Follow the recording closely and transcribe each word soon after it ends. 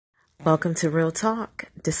Welcome to Real Talk,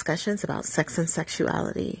 discussions about sex and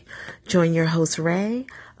sexuality. Join your host, Ray,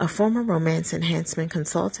 a former romance enhancement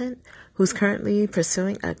consultant who's currently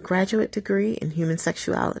pursuing a graduate degree in human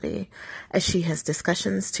sexuality, as she has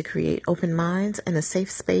discussions to create open minds and a safe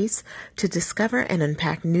space to discover and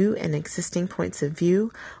unpack new and existing points of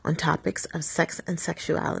view on topics of sex and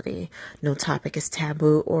sexuality. No topic is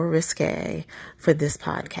taboo or risque for this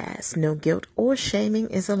podcast. No guilt or shaming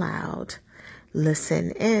is allowed.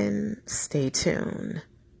 Listen in, stay tuned.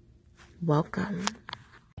 Welcome.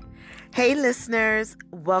 Hey listeners,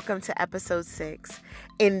 welcome to episode 6.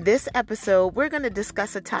 In this episode, we're going to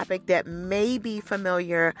discuss a topic that may be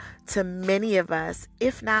familiar to many of us,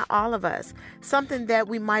 if not all of us. Something that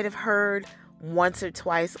we might have heard once or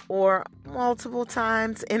twice or multiple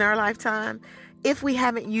times in our lifetime, if we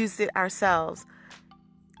haven't used it ourselves.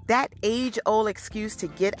 That age-old excuse to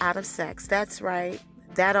get out of sex. That's right.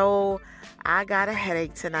 That old, I got a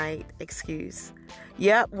headache tonight excuse.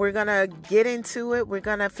 Yep, we're going to get into it. We're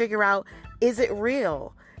going to figure out, is it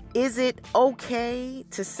real? Is it okay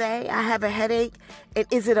to say I have a headache? And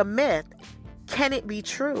is it a myth? Can it be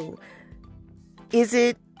true? Is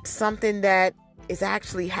it something that is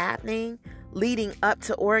actually happening leading up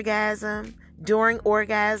to orgasm, during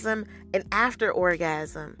orgasm, and after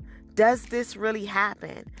orgasm? Does this really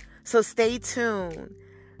happen? So stay tuned.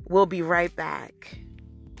 We'll be right back.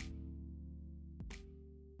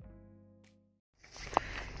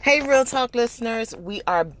 Hey, Real Talk listeners, we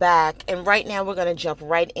are back, and right now we're going to jump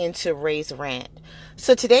right into Ray's rant.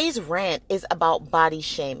 So today's rant is about body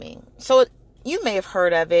shaming. So you may have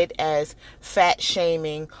heard of it as fat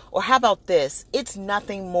shaming, or how about this? It's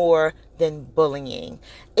nothing more than bullying.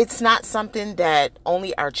 It's not something that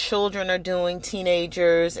only our children are doing,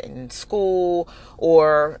 teenagers in school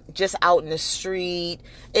or just out in the street.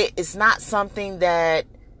 It's not something that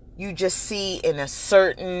you just see in a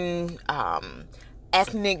certain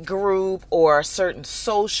ethnic group or a certain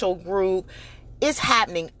social group. It's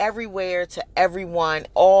happening everywhere to everyone,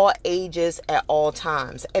 all ages at all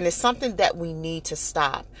times. And it's something that we need to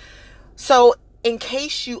stop. So in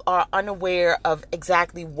case you are unaware of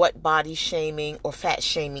exactly what body shaming or fat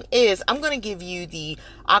shaming is, I'm going to give you the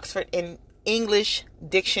Oxford English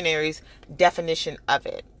Dictionary's definition of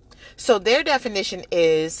it. So their definition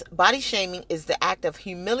is body shaming is the act of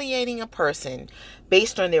humiliating a person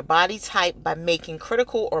based on their body type by making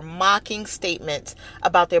critical or mocking statements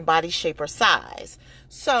about their body shape or size.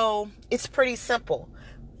 So it's pretty simple.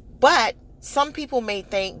 But some people may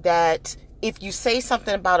think that if you say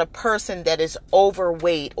something about a person that is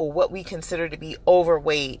overweight or what we consider to be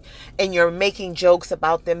overweight, and you're making jokes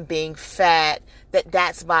about them being fat,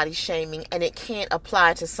 that's body shaming, and it can't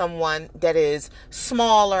apply to someone that is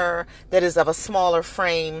smaller, that is of a smaller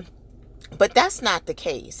frame. But that's not the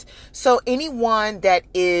case. So anyone that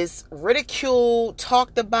is ridiculed,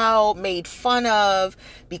 talked about, made fun of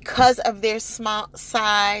because of their small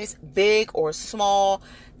size, big or small,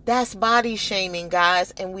 that's body shaming,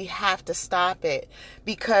 guys, and we have to stop it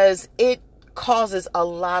because it causes a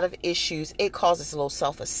lot of issues. It causes low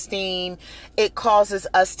self-esteem. It causes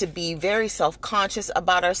us to be very self-conscious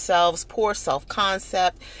about ourselves, poor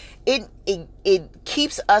self-concept. It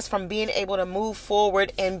keeps us from being able to move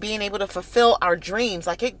forward and being able to fulfill our dreams.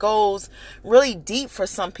 Like, it goes really deep for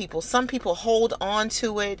some people. Some people hold on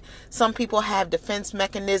to it. Some people have defense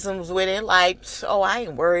mechanisms with it. Like, oh, I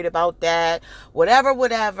ain't worried about that.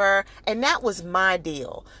 Whatever. And that was my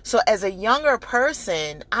deal. So as a younger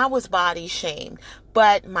person, I was body shamed.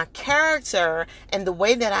 But my character and the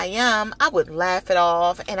way that I am, I would laugh it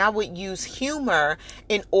off, and I would use humor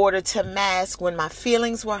in order to mask when my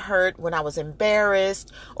feelings were hurt, when I was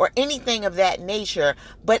embarrassed, or anything of that nature.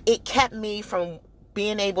 But it kept me from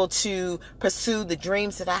being able to pursue the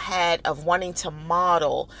dreams that I had of wanting to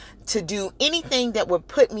model, to do anything that would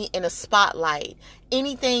put me in a spotlight,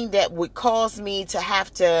 anything that would cause me to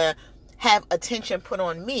have attention put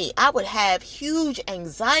on me. I would have huge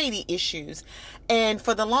anxiety issues. And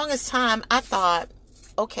for the longest time, I thought,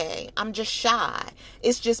 okay, I'm just shy.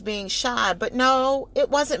 It's just being shy. But no, it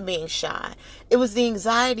wasn't being shy. It was the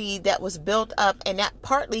anxiety that was built up, and that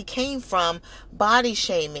partly came from body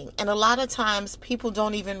shaming. And a lot of times people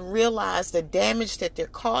don't even realize the damage that they're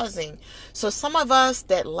causing. So some of us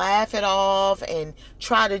that laugh it off and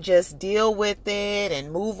try to just deal with it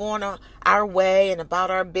and move on our way and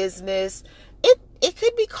about our business, it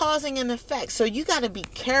could be causing an effect. So you got to be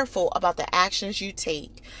careful about the actions you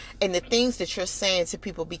take and the things that you're saying to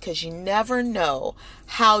people, because you never know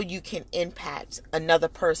how you can impact another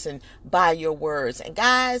person by your words. And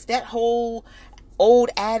guys, that whole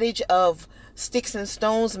old adage of sticks and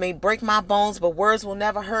stones may break my bones, but words will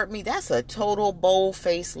never hurt me. That's a total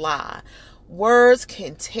bold-faced lie. Words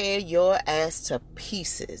can tear your ass to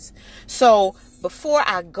pieces. So before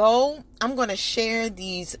I go, I'm going to share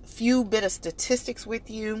these few bit of statistics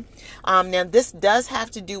with you. Now, this does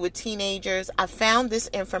have to do with teenagers. I found this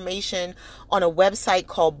information on a website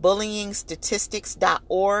called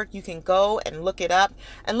bullyingstatistics.org. You can go and look it up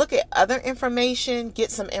and look at other information,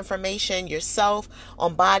 get some information yourself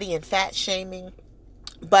on body and fat shaming.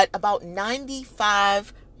 But about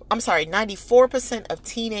 94% of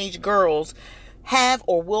teenage girls have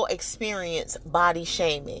or will experience body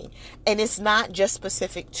shaming. And it's not just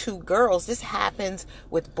specific to girls. This happens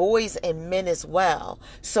with boys and men as well.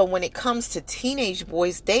 So when it comes to teenage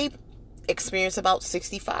boys, they experience about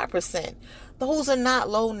 65%. Those are not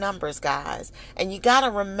low numbers, guys. And you got to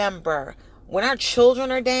remember, when our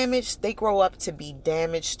children are damaged, they grow up to be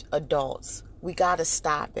damaged adults. We got to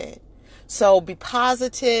stop it. So be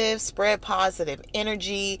positive, spread positive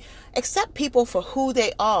energy, accept people for who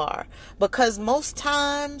they are. Because most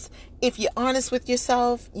times, if you're honest with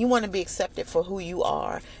yourself, you want to be accepted for who you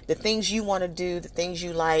are. The things you want to do, the things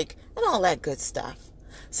you like, and all that good stuff.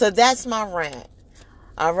 So that's my rant.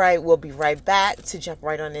 All right, we'll be right back to jump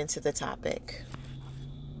right on into the topic.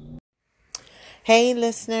 Hey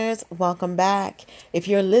listeners, welcome back. If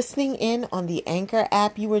you're listening in on the Anchor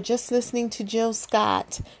app, you were just listening to Jill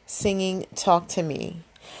Scott singing Talk to Me.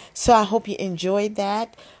 So I hope you enjoyed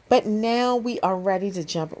that. But now we are ready to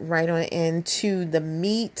jump right on into the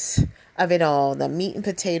meat of it all, the meat and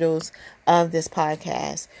potatoes of this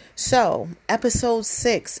podcast. So episode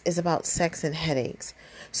 6 is about sex and headaches.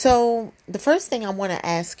 So the first thing I want to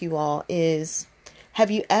ask you all is, have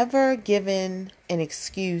you ever given an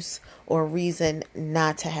excuse or reason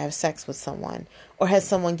not to have sex with someone? Or has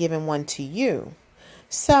someone given one to you?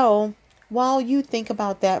 So while you think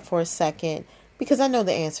about that for a second, because I know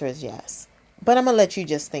the answer is yes, but I'm going to let you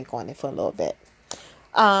just think on it for a little bit.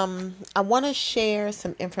 I want to share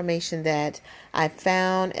some information that I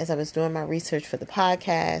found as I was doing my research for the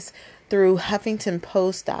podcast through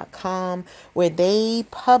HuffingtonPost.com, where they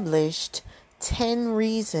published 10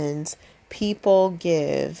 reasons people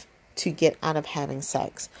give to get out of having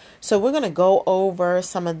sex. So we're going to go over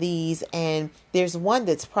some of these, and there's one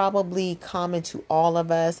that's probably common to all of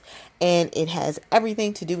us, and it has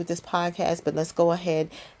everything to do with this podcast, but let's go ahead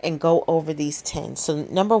and go over these 10. So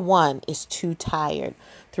number 1 is too tired.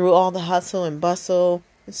 Through all the hustle and bustle,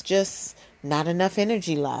 it's just not enough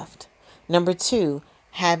energy left. Number 2,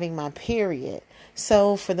 having my period.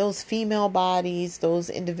 So for those female bodies, those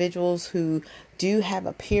individuals who do have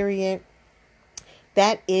a period,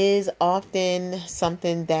 that is often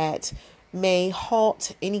something that may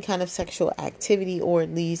halt any kind of sexual activity, or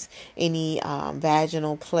at least any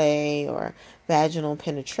vaginal play or vaginal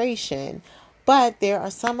penetration. But there are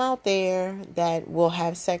some out there that will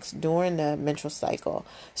have sex during the menstrual cycle.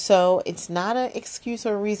 So it's not an excuse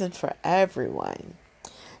or a reason for everyone.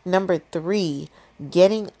 Number 3,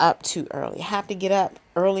 getting up too early. I have to get up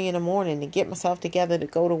early in the morning to get myself together to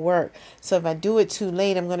go to work. So if I do it too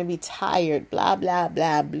late, I'm going to be tired, blah, blah,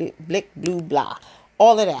 blah, blick, blue, blah,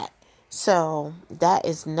 all of that. So that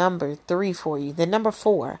is number 3 for you. Then number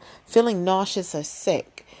 4, feeling nauseous or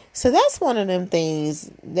sick. So that's one of them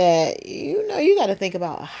things that, you got to think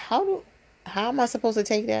about. How am I supposed to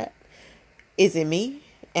take that? Is it me?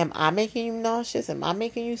 Am I making you nauseous? Am I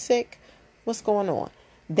making you sick? What's going on?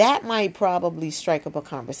 That might probably strike up a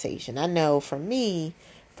conversation. I know for me,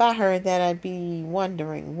 if I heard that, I'd be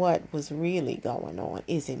wondering what was really going on.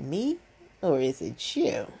 Is it me or is it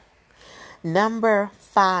you? Number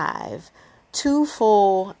 5, too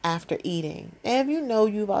full after eating. And if you know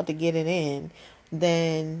you're about to get it in,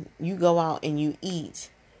 then you go out and you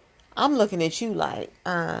eat. I'm looking at you like,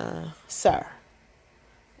 sir.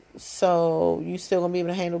 So you still gonna be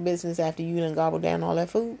able to handle business after you done gobbled down all that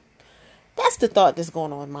food? That's the thought that's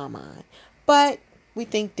going on in my mind. But we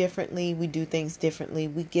think differently. We do things differently.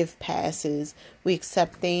 We give passes. We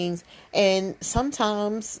accept things. And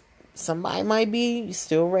sometimes somebody might be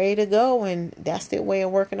still ready to go, and that's their way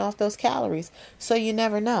of working off those calories. So you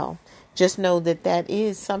never know. Just know that that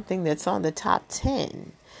is something that's on the top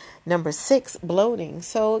 10. Number 6, bloating.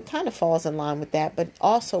 So it kind of falls in line with that, but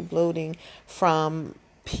also bloating from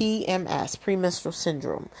PMS, premenstrual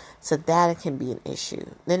syndrome. So that can be an issue.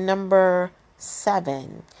 Then number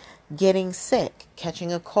 7, getting sick,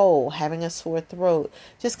 catching a cold, having a sore throat,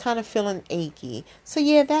 just kind of feeling achy. So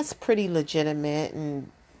yeah, that's pretty legitimate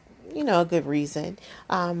and, a good reason.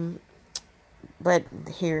 But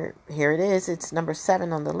here it is. It's number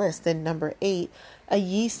 7 on the list. Then number 8, a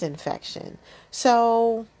yeast infection.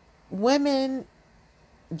 So women,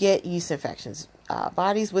 get yeast infections.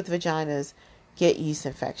 Bodies with vaginas get yeast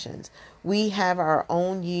infections. We have our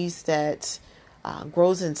own yeast that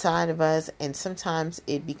grows inside of us, and sometimes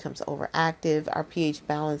it becomes overactive. Our pH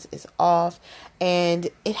balance is off, and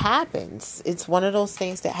it happens. It's one of those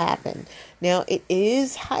things that happen. Now, it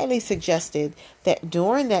is highly suggested that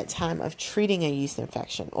during that time of treating a yeast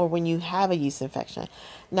infection, or when you have a yeast infection,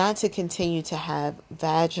 not to continue to have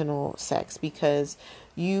vaginal sex, because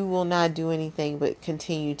you will not do anything but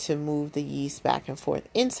continue to move the yeast back and forth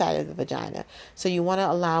inside of the vagina. So you want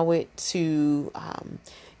to allow it to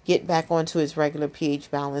get back onto its regular pH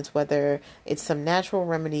balance, whether it's some natural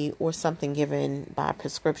remedy or something given by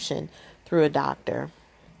prescription through a doctor.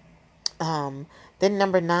 Then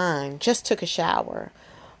number 9, just took a shower.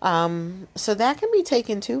 So that can be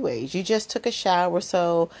taken 2 ways. You just took a shower,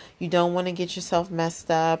 so you don't want to get yourself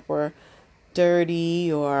messed up or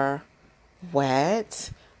dirty or wet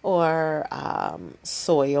or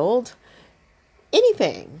soiled,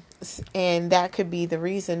 anything. And that could be the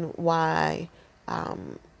reason why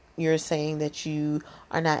you're saying that you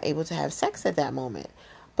are not able to have sex at that moment.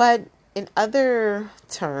 But in other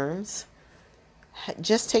terms,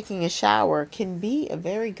 just taking a shower can be a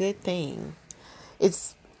very good thing.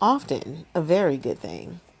 It's often a very good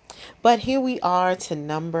thing. But here we are to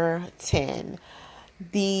number 10.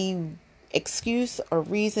 The excuse or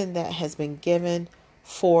reason that has been given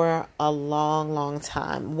for a long, long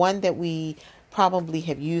time. One that we probably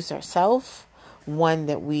have used ourselves. One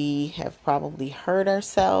that we have probably heard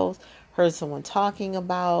ourselves, heard someone talking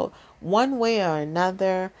about, one way or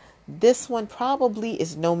another. This one probably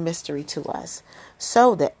is no mystery to us.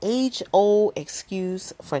 So the age-old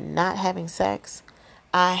excuse for not having sex,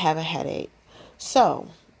 I have a headache. So,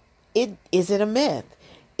 is it a myth?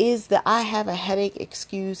 Is the I have a headache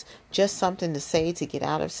excuse just something to say to get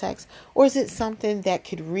out of sex? Or is it something that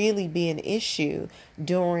could really be an issue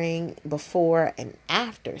during, before, and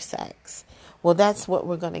after sex? Well, that's what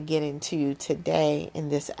we're going to get into today in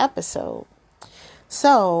this episode.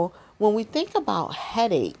 So, when we think about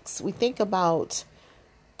headaches, we think about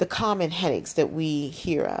the common headaches that we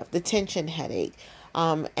hear of, the tension headache.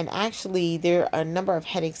 And actually, there are a number of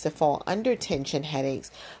headaches that fall under tension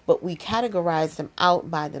headaches, but we categorize them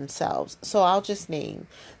out by themselves. So I'll just name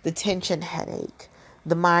the tension headache,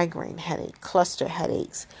 the migraine headache, cluster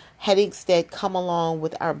headaches, headaches that come along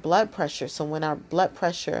with our blood pressure. So when our blood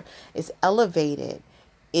pressure is elevated,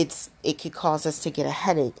 it could cause us to get a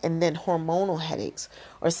headache, and then hormonal headaches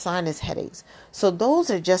or sinus headaches. So those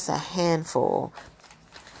are just a handful.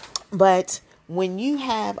 But when you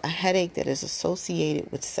have a headache that is associated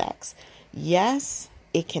with sex, yes,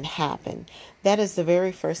 it can happen. That is the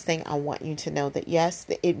very first thing I want you to know, that yes,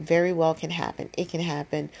 it very well can happen. It can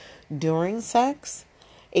happen during sex.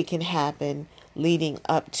 It can happen leading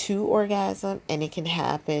up to orgasm, and it can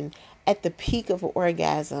happen at the peak of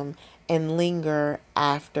orgasm and linger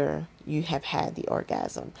after you have had the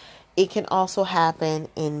orgasm. It can also happen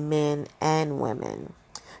in men and women.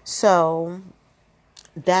 So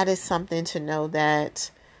that is something to know,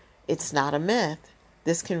 that it's not a myth.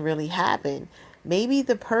 This can really happen. Maybe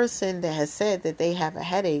the person that has said that they have a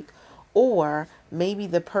headache, or maybe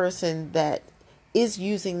the person that is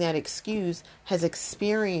using that excuse has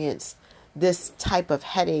experienced this type of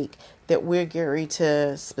headache that we're getting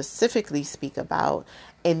to specifically speak about,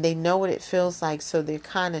 and they know what it feels like, so they're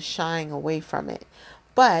kind of shying away from it.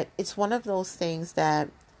 But it's one of those things that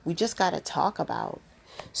we just got to talk about.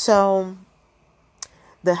 So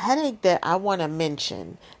the headache that I want to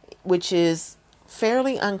mention, which is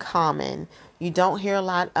fairly uncommon, you don't hear a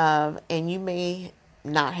lot of, and you may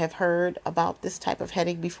not have heard about this type of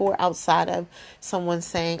headache before, outside of someone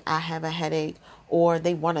saying, I have a headache, or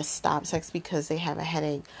they want to stop sex because they have a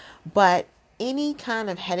headache. But any kind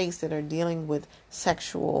of headaches that are dealing with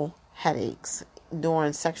sexual headaches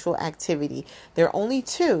during sexual activity, there are only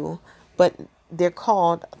 2, but they're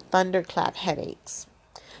called thunderclap headaches.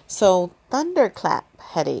 So thunderclap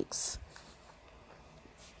headaches,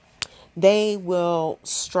 they will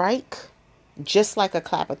strike just like a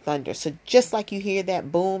clap of thunder. So just like you hear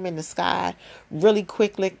that boom in the sky really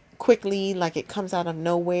quickly, like it comes out of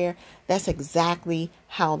nowhere, that's exactly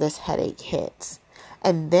how this headache hits.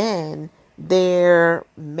 And then there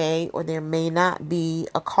may or there may not be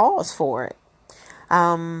a cause for it.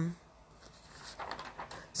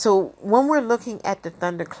 So when we're looking at the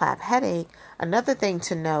thunderclap headache, another thing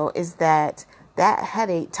to know is that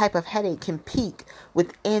type of headache can peak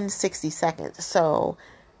within 60 seconds. So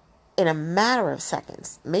in a matter of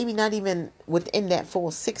seconds, maybe not even within that full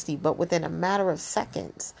 60, but within a matter of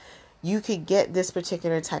seconds, you could get this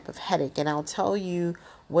particular type of headache. And I'll tell you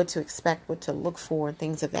what to expect, what to look for, and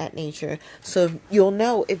things of that nature. So you'll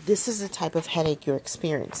know if this is the type of headache you're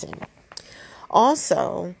experiencing.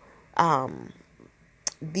 Also,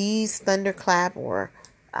 these thunderclap or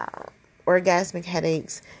orgasmic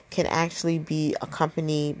headaches can actually be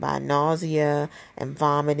accompanied by nausea and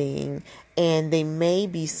vomiting, and they may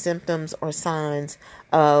be symptoms or signs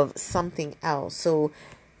of something else. So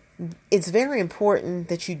it's very important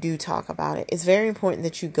that you do talk about it. It's very important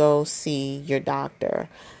that you go see your doctor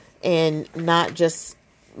and not just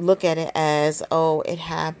look at it as, oh, it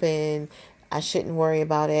happened, I shouldn't worry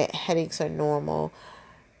about it, headaches are normal.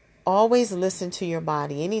 Always listen to your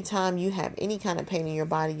body. Anytime you have any kind of pain in your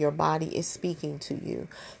body is speaking to you.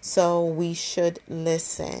 So we should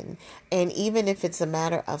listen. And even if it's a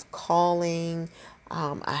matter of calling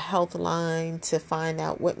a health line to find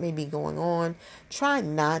out what may be going on, try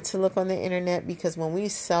not to look on the internet, because when we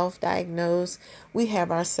self-diagnose, we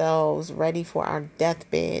have ourselves ready for our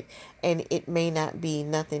deathbed, and it may not be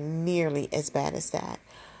nothing nearly as bad as that.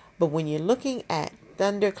 But when you're looking at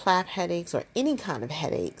thunderclap headaches or any kind of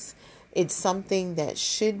headaches, it's something that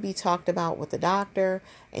should be talked about with the doctor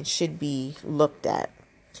and should be looked at.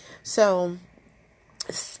 So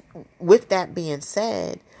with that being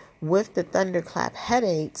said, with the thunderclap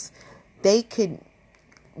headaches, they could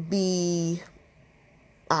be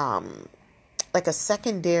like a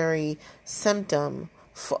secondary symptom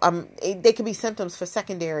for, they could be symptoms for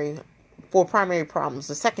primary problems,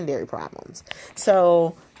 the secondary problems.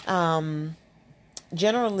 So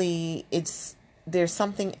generally there's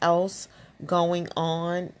something else going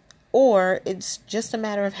on, or it's just a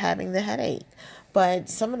matter of having the headache. But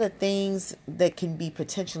some of the things that can be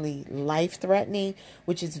potentially life-threatening,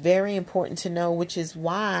 which is very important to know, which is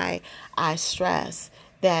why I stress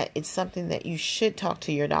that it's something that you should talk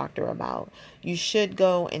to your doctor about. You should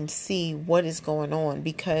go and see what is going on,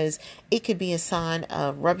 because it could be a sign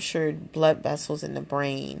of ruptured blood vessels in the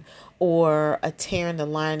brain, or a tear in the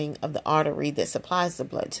lining of the artery that supplies the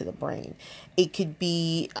blood to the brain. It could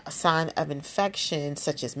be a sign of infection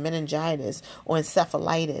such as meningitis or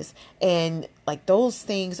encephalitis. And like those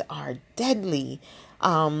things are deadly.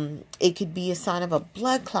 It could be a sign of a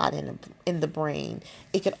blood clot in the brain.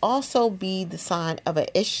 It could also be the sign of an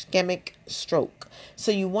ischemic stroke. So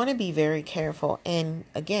you want to be very careful. And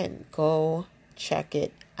again, go check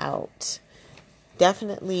it out.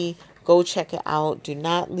 Definitely go check it out. Do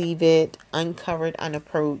not leave it uncovered,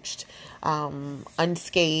 unapproached,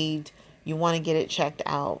 unscathed. You want to get it checked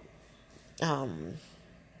out.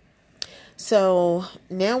 So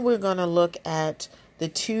now we're going to look at the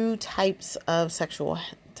two types of sexual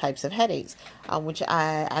types of headaches, which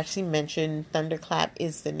I actually mentioned. Thunderclap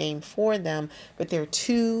is the name for them, but there are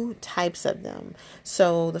two types of them.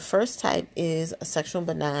 So the first type is a sexual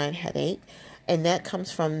benign headache, and that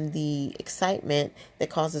comes from the excitement that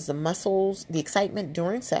causes the excitement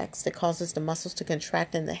during sex that causes the muscles to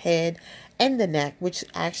contract in the head and the neck, which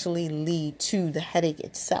actually lead to the headache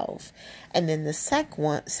itself. And then the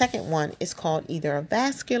second one is called either a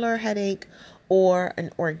vascular headache or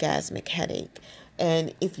an orgasmic headache.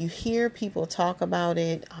 And if you hear people talk about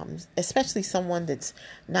it, especially someone that's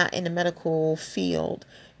not in the medical field,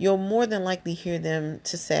 you'll more than likely hear them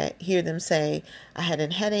say, I had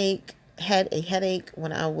a headache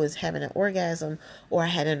when I was having an orgasm, or I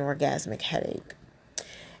had an orgasmic headache.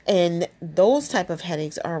 And those type of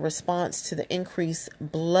headaches are a response to the increased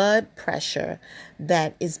blood pressure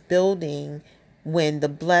that is building when the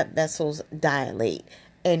blood vessels dilate.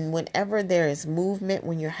 And whenever there is movement,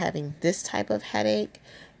 when you're having this type of headache,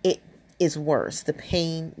 it is worse. The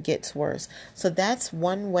pain gets worse. So that's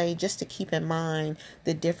one way just to keep in mind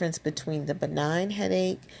the difference between the benign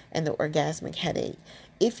headache and the orgasmic headache.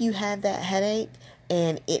 If you have that headache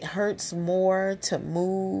and it hurts more to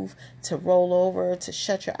move, to roll over, to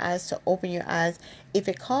shut your eyes, to open your eyes, if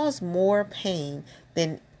it caused more pain,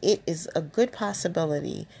 then it is a good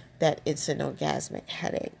possibility that it's an orgasmic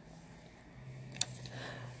headache.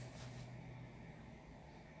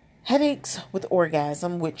 Headaches with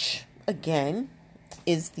orgasm, which again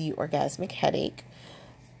is the orgasmic headache,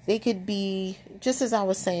 they could be, just as I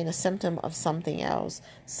was saying, a symptom of something else,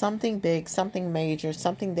 something big, something major,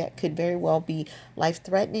 something that could very well be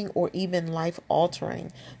life-threatening or even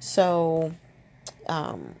life-altering. So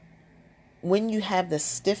when you have the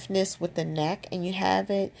stiffness with the neck and you have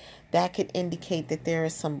it, that could indicate that there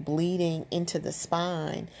is some bleeding into the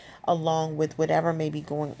spine along with whatever may be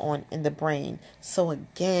going on in the brain. So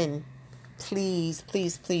again, please,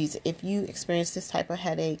 if you experience this type of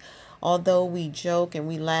headache, although we joke and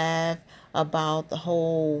we laugh about the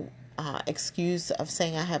whole excuse of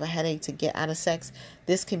saying I have a headache to get out of sex.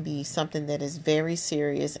 This can be something that is very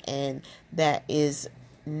serious and that is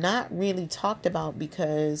not really talked about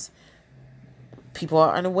because people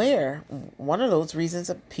are unaware. One of those reasons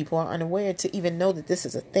that people are unaware to even know that this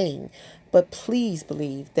is a thing. But please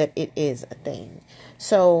believe that it is a thing.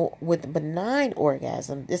 So with benign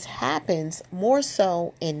orgasm, this happens more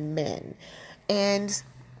so in men. And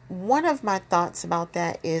one of my thoughts about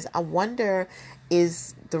that is I wonder,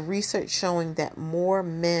 is the research showing that more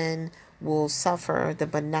men will suffer the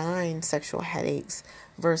benign sexual headaches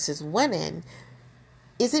versus women?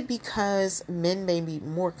 Is it because men may be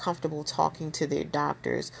more comfortable talking to their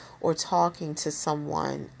doctors or talking to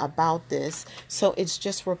someone about this, so it's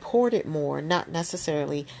just reported more, not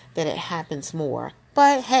necessarily that it happens more?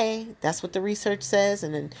 But hey, that's what the research says,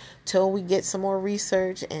 and until we get some more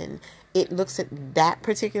research and it looks at that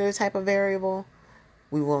particular type of variable,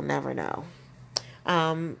 we will never know.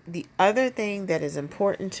 The other thing that is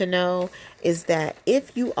important to know is that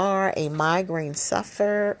if you are a migraine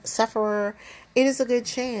sufferer, it is a good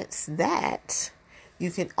chance that you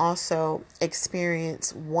can also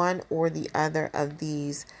experience one or the other of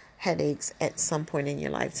these headaches at some point in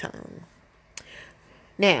your lifetime.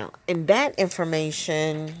 Now, and that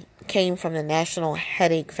information came from the National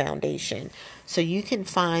Headache Foundation. So you can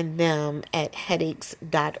find them at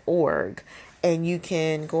headaches.org, and you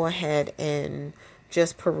can go ahead and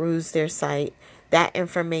just peruse their site. That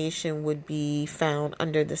information would be found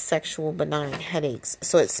under the sexual benign headaches.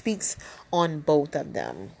 So it speaks on both of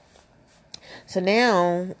them. So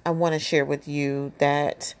now I want to share with you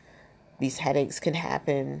that these headaches can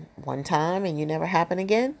happen one time and you never happen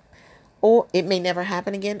again. Or it may never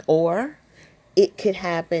happen again. Or it could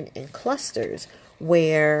happen in clusters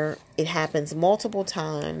where it happens multiple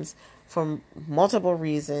times for multiple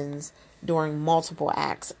reasons during multiple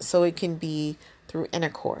acts. So it can be through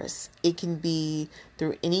intercourse. It can be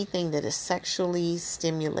through anything that is sexually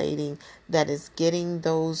stimulating, that is getting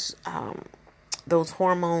those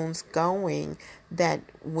hormones going, that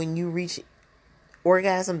when you reach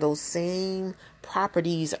orgasm, those same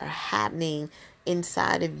properties are happening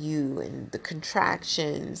inside of you, and the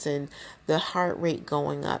contractions and the heart rate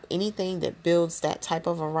going up. Anything that builds that type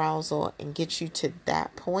of arousal and gets you to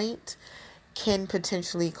that point can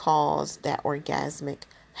potentially cause that orgasmic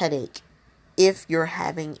headache if you're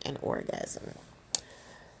having an orgasm.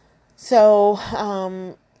 So,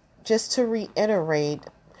 just to reiterate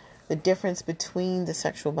the difference between the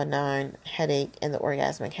sexual benign headache and the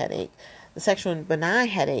orgasmic headache. The sexual benign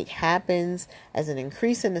headache happens as an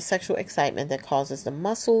increase in the sexual excitement that causes the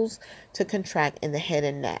muscles to contract in the head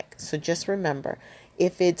and neck. So just remember,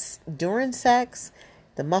 if it's during sex,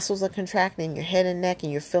 the muscles are contracting in your head and neck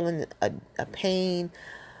and you're feeling a pain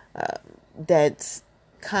that's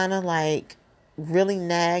kind of like really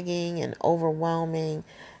nagging and overwhelming,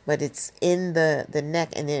 but it's in the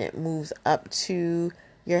neck and then it moves up to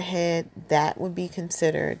your head, that would be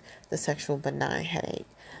considered the sexual benign headache.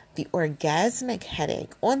 The orgasmic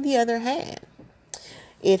headache, on the other hand,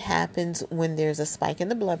 it happens when there's a spike in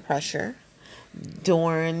the blood pressure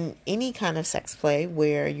during any kind of sex play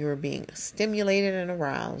where you're being stimulated and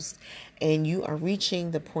aroused and you are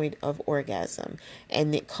reaching the point of orgasm,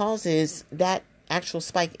 and it causes that actual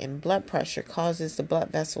spike in blood pressure causes the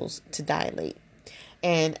blood vessels to dilate.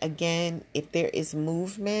 And again, if there is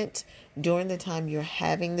movement during the time you're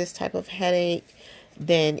having this type of headache,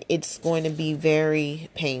 then it's going to be very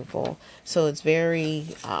painful. So it's very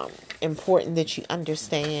important that you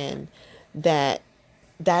understand that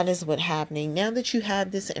that is what's happening. Now that you have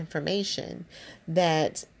this information,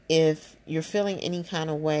 that if you're feeling any kind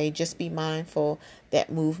of way, just be mindful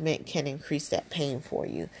that movement can increase that pain for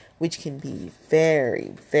you, which can be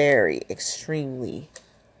very, very extremely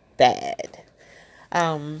bad.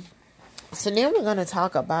 So now we're going to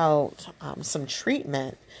talk about some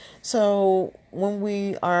treatment. So when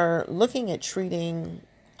we are looking at treating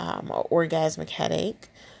an orgasmic headache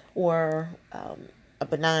or a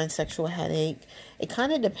benign sexual headache, it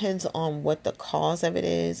kind of depends on what the cause of it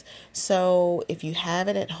is. So if you have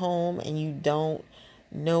it at home and you don't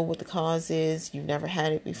know what the cause is, you've never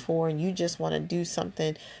had it before, and you just want to do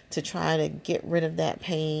something to try to get rid of that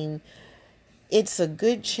pain, it's a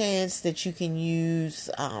good chance that you can use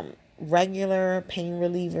regular pain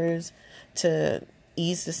relievers to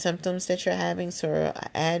ease the symptoms that you're having. So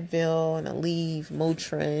Advil and Aleve,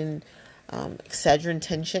 Motrin, Excedrin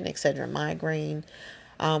tension, Excedrin migraine.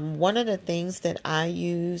 One of the things that I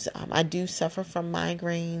use, I do suffer from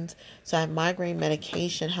migraines, so I have migraine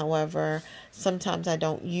medication. However, sometimes I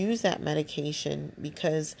don't use that medication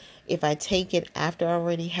because if I take it after I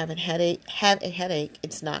already have a headache,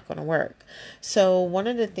 it's not going to work. So one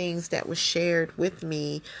of the things that was shared with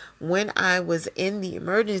me when I was in the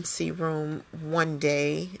emergency room one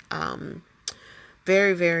day,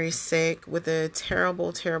 very, very sick with a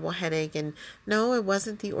terrible, terrible headache. And no, it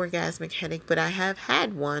wasn't the orgasmic headache, but I have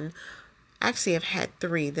had one. Actually, I've had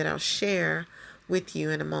three that I'll share with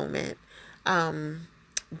you in a moment.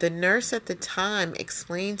 The nurse at the time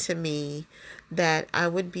explained to me that I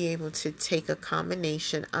would be able to take a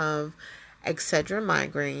combination of Excedrin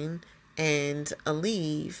migraine and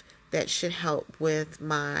Aleve that should help with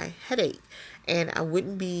my headache. And I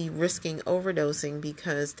wouldn't be risking overdosing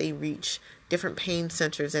because they reach different pain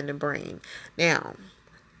centers in the brain. Now,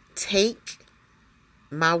 take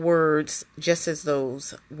my words just as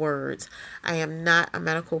those words. I am not a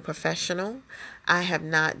medical professional. I have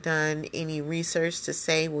not done any research to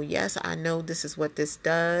say, well, yes, I know this is what this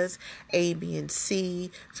does, A, B, and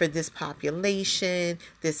C for this population,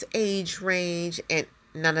 this age range, and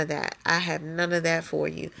none of that. I have none of that for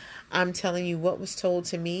you. I'm telling you what was told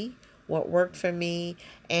to me, what worked for me,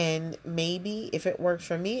 and maybe if it worked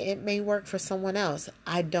for me, it may work for someone else.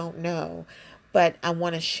 I don't know. But I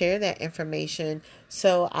want to share that information.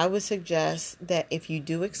 So I would suggest that if you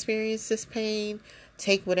do experience this pain,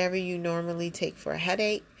 take whatever you normally take for a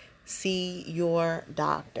headache, see your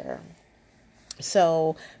doctor.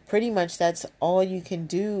 So pretty much that's all you can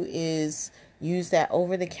do is use that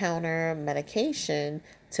over-the-counter medication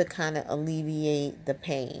to kind of alleviate the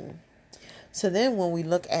pain. So then when we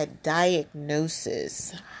look at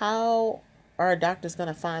diagnosis, how are doctors going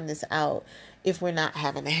to find this out if we're not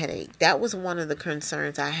having a headache? That was one of the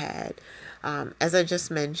concerns I had. As I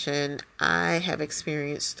just mentioned, I have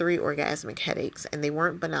experienced 3 orgasmic headaches, and they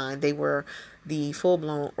weren't benign. They were the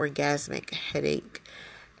full-blown orgasmic headache.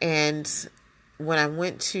 And when I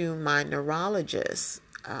went to my neurologist,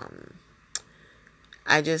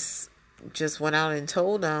 I just went out and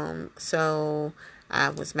told them. So I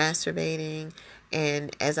was masturbating,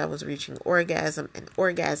 and as I was reaching orgasm and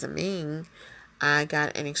orgasming, I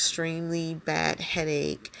got an extremely bad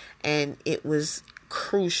headache, and it was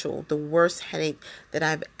crucial, the worst headache that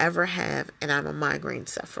I've ever had, and I'm a migraine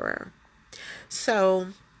sufferer. So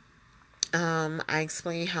I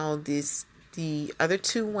explained how the other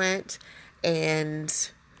 2 went,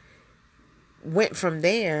 and went from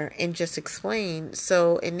there and just explained.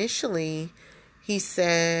 So initially he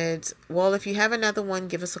said, well, if you have another one,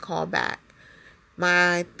 give us a call back.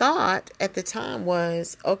 My thought at the time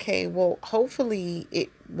was, okay, well, hopefully it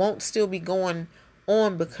won't still be going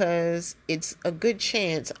on because it's a good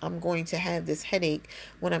chance I'm going to have this headache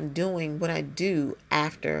when I'm doing what I do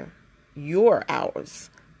after your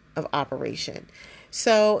hours of operation.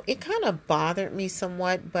 So it kind of bothered me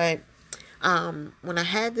somewhat, but when I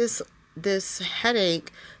had this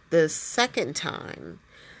headache the second time,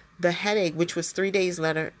 the headache, which was 3 days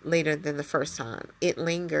later than the first time, it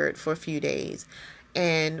lingered for a few days.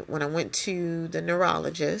 And when I went to the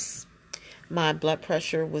neurologist, my blood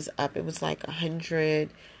pressure was up. It was like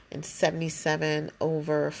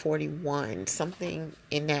 177/41, something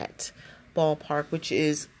in that ballpark, which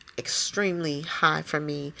is extremely high for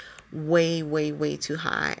me, way, way, way too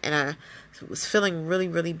high. And I was feeling really,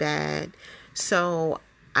 really bad. So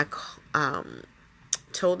I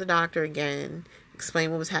told the doctor again,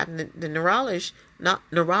 explained what was happening. The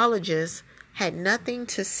neurologist had nothing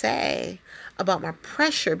to say about my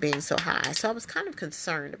pressure being so high. So I was kind of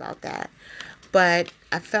concerned about that. But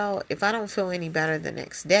I felt if I don't feel any better the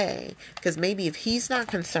next day, because maybe if he's not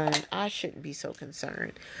concerned, I shouldn't be so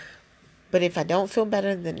concerned. But if I don't feel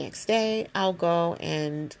better the next day, I'll go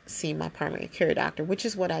and see my primary care doctor, which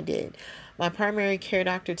is what I did. My primary care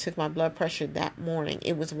doctor took my blood pressure that morning.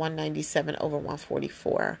 It was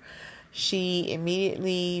 197/144. She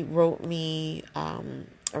immediately wrote me a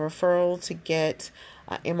referral to get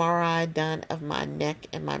an MRI done of my neck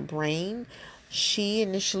and my brain. She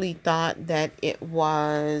initially thought that it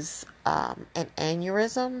was an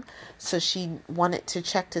aneurysm, so she wanted to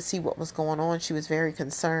check to see what was going on. She was very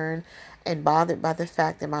concerned and bothered by the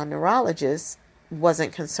fact that my neurologist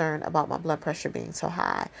wasn't concerned about my blood pressure being so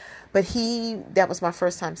high. But that was my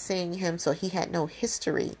first time seeing him, so he had no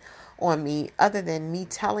history on me other than me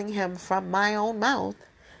telling him from my own mouth,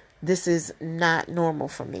 this is not normal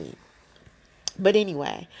for me. But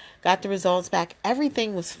anyway, got the results back.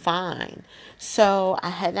 Everything was fine. So I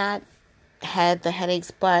had not had the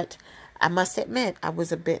headaches, but I must admit I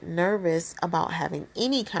was a bit nervous about having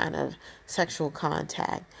any kind of sexual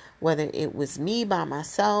contact. whether it was me by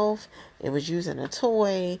myself, it was using a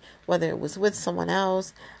toy, whether it was with someone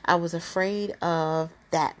else. I was afraid of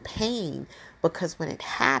that pain because when it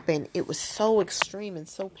happened, it was so extreme and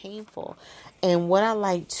so painful. And what I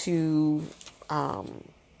like to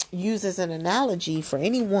use as an analogy for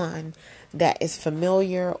anyone that is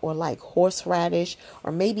familiar or like horseradish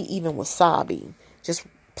or maybe even wasabi, just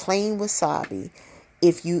plain wasabi.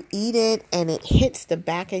 If you eat it and it hits the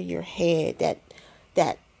back of your head,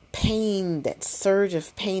 that pain, that surge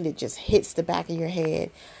of pain that just hits the back of your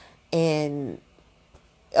head, and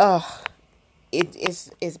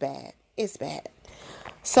it's bad. It's bad.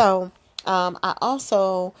 So I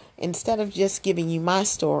also, instead of just giving you my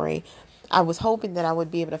story, I was hoping that I would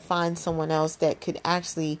be able to find someone else that could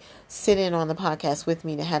actually sit in on the podcast with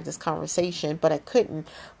me to have this conversation, but I couldn't.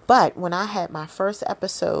 But when I had my first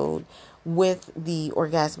episode with the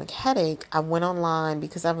orgasmic headache, I went online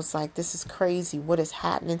because I was like, this is crazy. What is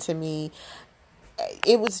happening to me?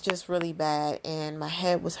 It was just really bad, and my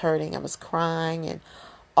head was hurting. I was crying and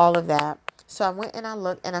all of that. So I went and I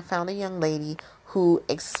looked and I found a young lady who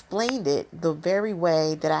explained it the very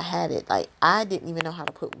way that I had it. Like, I didn't even know how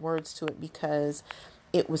to put words to it because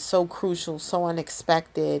it was so crucial, so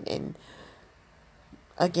unexpected, and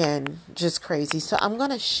again, just crazy. So I'm going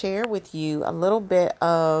to share with you a little bit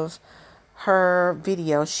of her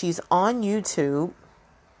video. She's on YouTube.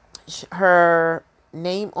 Her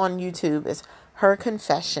name on YouTube is Her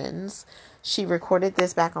Confessions. She recorded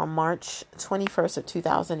this back on March 21st of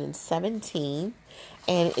 2017,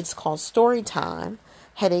 and it's called Story Time,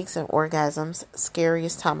 Headaches and Orgasms,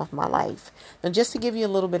 Scariest Time of My Life. Now, just to give you a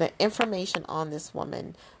little bit of information on this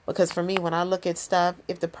woman, because for me, when I look at stuff,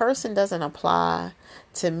 if the person doesn't apply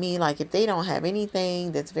to me, like if they don't have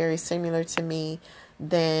anything that's very similar to me,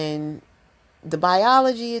 then the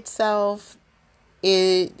biology itself,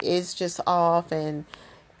 it is just off, and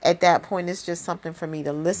at that point, it's just something for me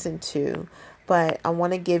to listen to. But I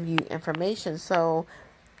want to give you information. So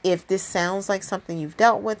if this sounds like something you've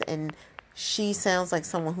dealt with, and she sounds like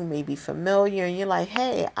someone who may be familiar, and you're like,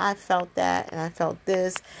 hey, I felt that and I felt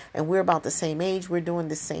this, and we're about the same age, we're doing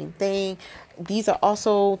the same thing. These are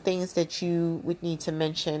also things that you would need to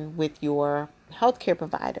mention with your healthcare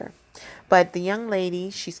provider. But the young lady,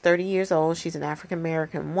 she's 30 years old. She's an African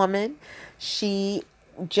American woman. She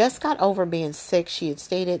just got over being sick. She had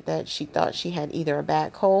stated that she thought she had either a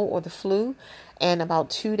bad cold or the flu. And about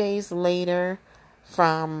 2 days later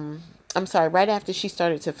right after she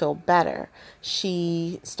started to feel better,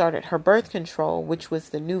 she started her birth control, which was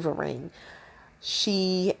the NuvaRing.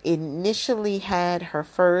 She initially had her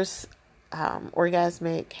first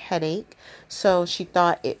orgasmic headache, so she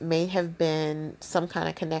thought it may have been some kind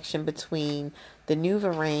of connection between the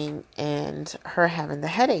NuvaRing and her having the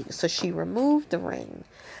headache. So she removed the ring,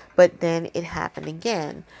 but then it happened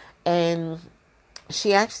again, and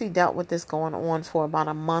she actually dealt with this going on for about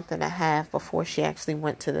a month and a half before she actually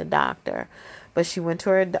went to the doctor. But she went to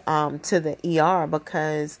her to the ER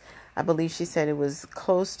because I believe she said it was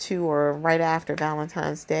close to or right after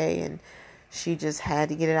Valentine's Day, and she just had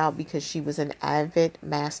to get it out because she was an avid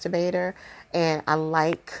masturbator. And I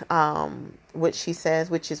like what she says,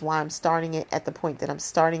 which is why I'm starting it at the point that I'm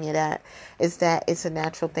starting it at, is that it's a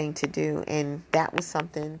natural thing to do. And that was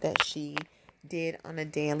something that she did on a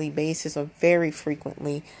daily basis or very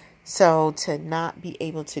frequently. So to not be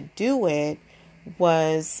able to do it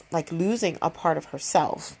was like losing a part of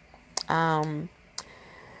herself.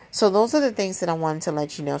 So those are the things that I wanted to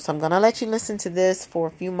let you know. So I'm going to let you listen to this for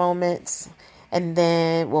a few moments, and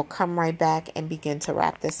then we'll come right back and begin to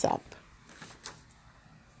wrap this up.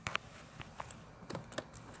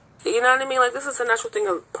 You know what I mean? Like, this is a natural thing,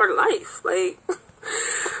 a part of life. Like,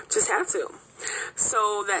 just have to.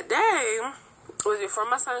 So that day was before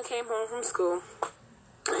my son came home from school.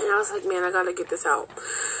 And I was like, man, I gotta get this out.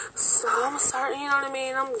 So I'm starting, you know what I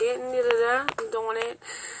mean? I'm getting it, I'm doing it.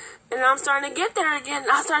 And I'm starting to get there again.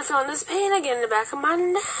 I started feeling this pain again in the back of my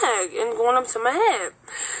neck and going up to my head.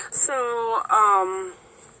 So, I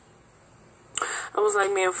was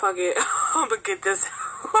like, man, fuck it. I'm gonna get this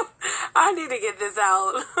out. I need to get this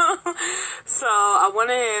out. So I went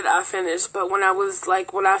ahead, I finished. But when I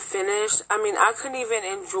finished, I mean, I couldn't even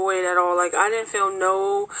enjoy it at all. Like, I didn't feel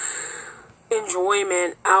no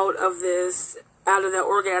enjoyment out of that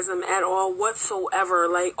orgasm at all whatsoever.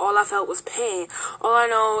 Like, all I felt was pain. All I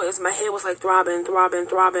know is my head was like throbbing.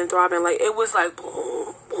 Like, it was like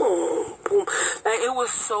boom, boom, boom. Like, it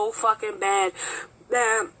was so fucking bad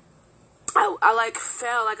that I like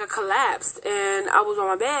fell, like I collapsed, and I was on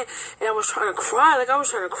my bed, and I was trying to cry,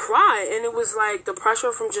 and it was like the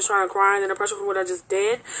pressure from just trying to cry, and then the pressure from what I just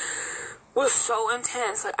did was so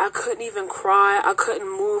intense. Like, I couldn't even cry. I couldn't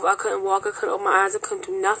move. I couldn't walk. I couldn't open my eyes. I couldn't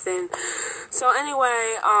do nothing. So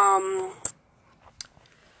anyway,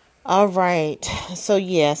 All right. So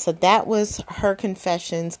that was her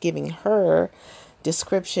confessions, giving her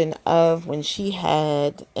description of when she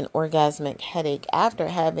had an orgasmic headache after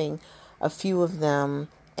having a few of them.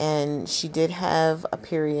 And she did have a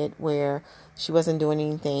period where she wasn't doing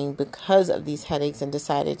anything because of these headaches and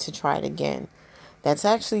decided to try it again. That's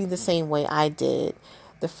actually the same way I did.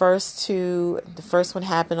 The first one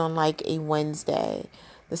happened on like a Wednesday.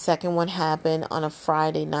 The second one happened on a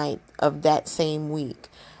Friday night of that same week.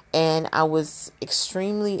 And I was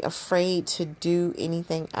extremely afraid to do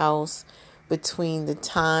anything else between the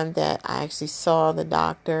time that I actually saw the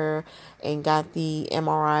doctor and got the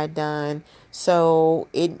MRI done. So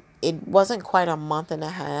it wasn't quite a month and a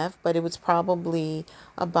half, but it was probably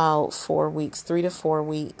about 4 weeks, 3 to 4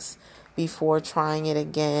 weeks before trying it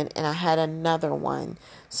again. And I had another one.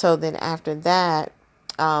 So then after that,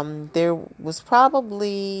 there was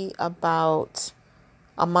probably about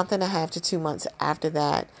a month and a half to 2 months after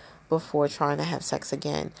that before trying to have sex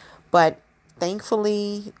again. But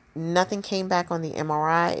thankfully, nothing came back on the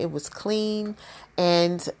MRI. It was clean.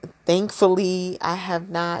 And thankfully, I have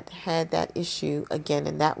not had that issue again.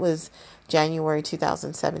 And that was January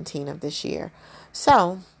 2017 of this year.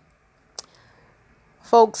 So,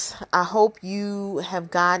 folks, I hope you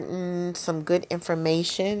have gotten some good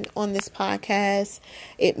information on this podcast.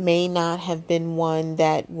 It may not have been one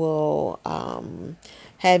that will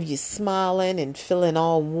have you smiling and feeling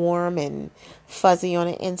all warm and fuzzy on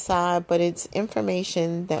the inside, but it's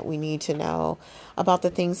information that we need to know about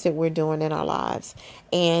the things that we're doing in our lives.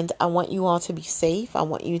 And I want you all to be safe. I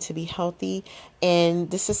want you to be healthy.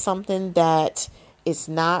 And this is something that it's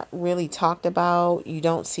not really talked about. You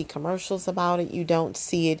don't see commercials about it. You don't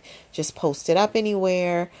see it just posted up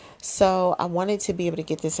anywhere. So I wanted to be able to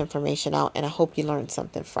get this information out, and I hope you learned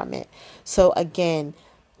something from it. So again,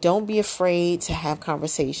 don't be afraid to have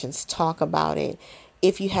conversations. Talk about it.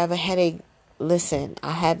 If you have a headache, listen,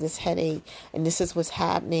 I have this headache and this is what's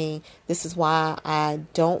happening. This is why I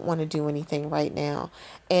don't want to do anything right now.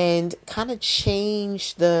 And kind of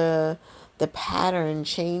change the pattern,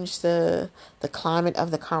 change the climate of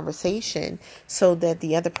the conversation so that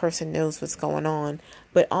the other person knows what's going on.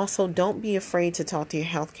 But also don't be afraid to talk to your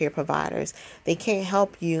healthcare providers. They can't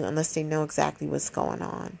help you unless they know exactly what's going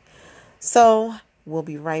on. So we'll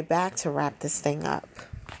be right back to wrap this thing up.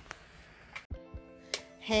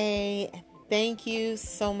 Hey, thank you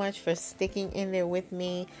so much for sticking in there with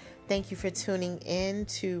me. Thank you for tuning in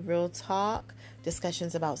to Real Talk,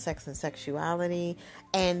 discussions about sex and sexuality,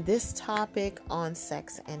 and this topic on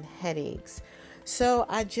sex and headaches. So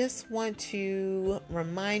I just want to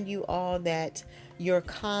remind you all that your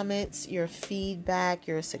comments, your feedback,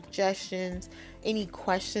 your suggestions, any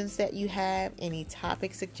questions that you have, any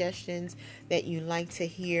topic suggestions that you'd like to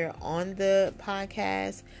hear on the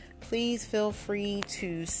podcast, please feel free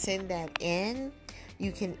to send that in.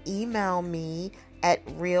 You can email me at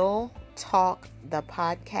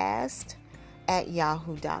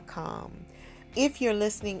realtalkthepodcast@yahoo.com. If you're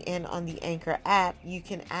listening in on the Anchor app, you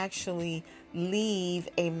can actually leave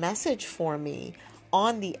a message for me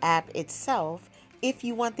on the app itself if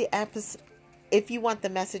you want the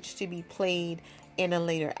message to be played in a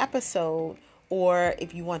later episode, or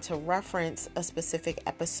if you want to reference a specific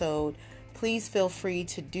episode, please feel free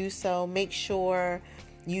to do so. Make sure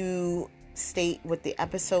you state what the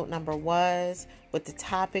episode number was, what the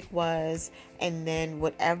topic was, and then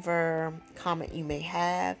whatever comment you may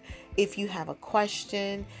have. If you have a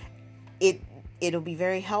question, it'll be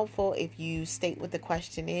very helpful if you state what the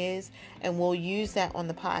question is, and we'll use that on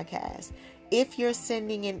the podcast. If you're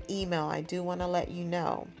sending an email, I do want to let you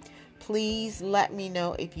know, please let me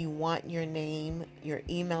know if you want your name, your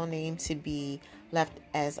email name, to be left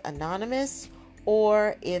as anonymous,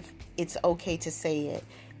 or if it's okay to say it.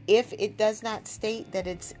 If it does not state that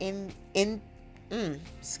it's if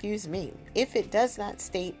it does not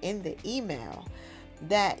state in the email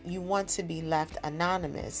that you want to be left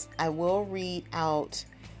anonymous, I will read out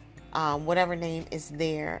whatever name is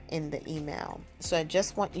there in the email. So I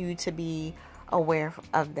just want you to be aware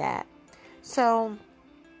of that. So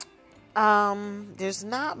there's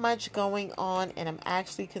not much going on, and I'm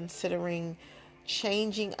actually considering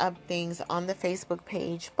changing up things on the Facebook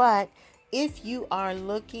page. But if you are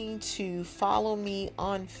looking to follow me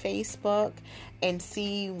on Facebook and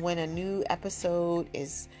see when a new episode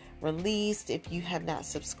is released, if you have not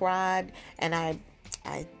subscribed, and I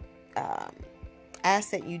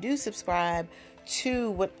ask that you do subscribe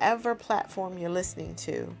to whatever platform you're listening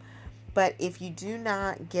to. But if you do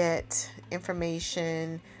not get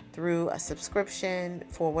information through a subscription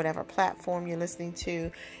for whatever platform you're listening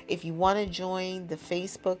to. If you want to join the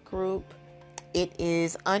Facebook group, it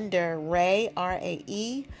is under Ray,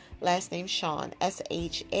 R-A-E, last name Shaun,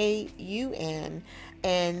 S-H-A-U-N,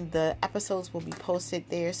 and the episodes will be posted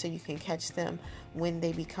there so you can catch them when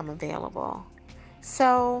they become available.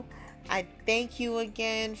 So I thank you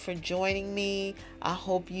again for joining me. I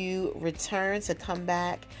hope you return to come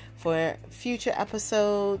back for future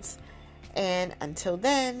episodes. And until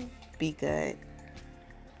then, be good.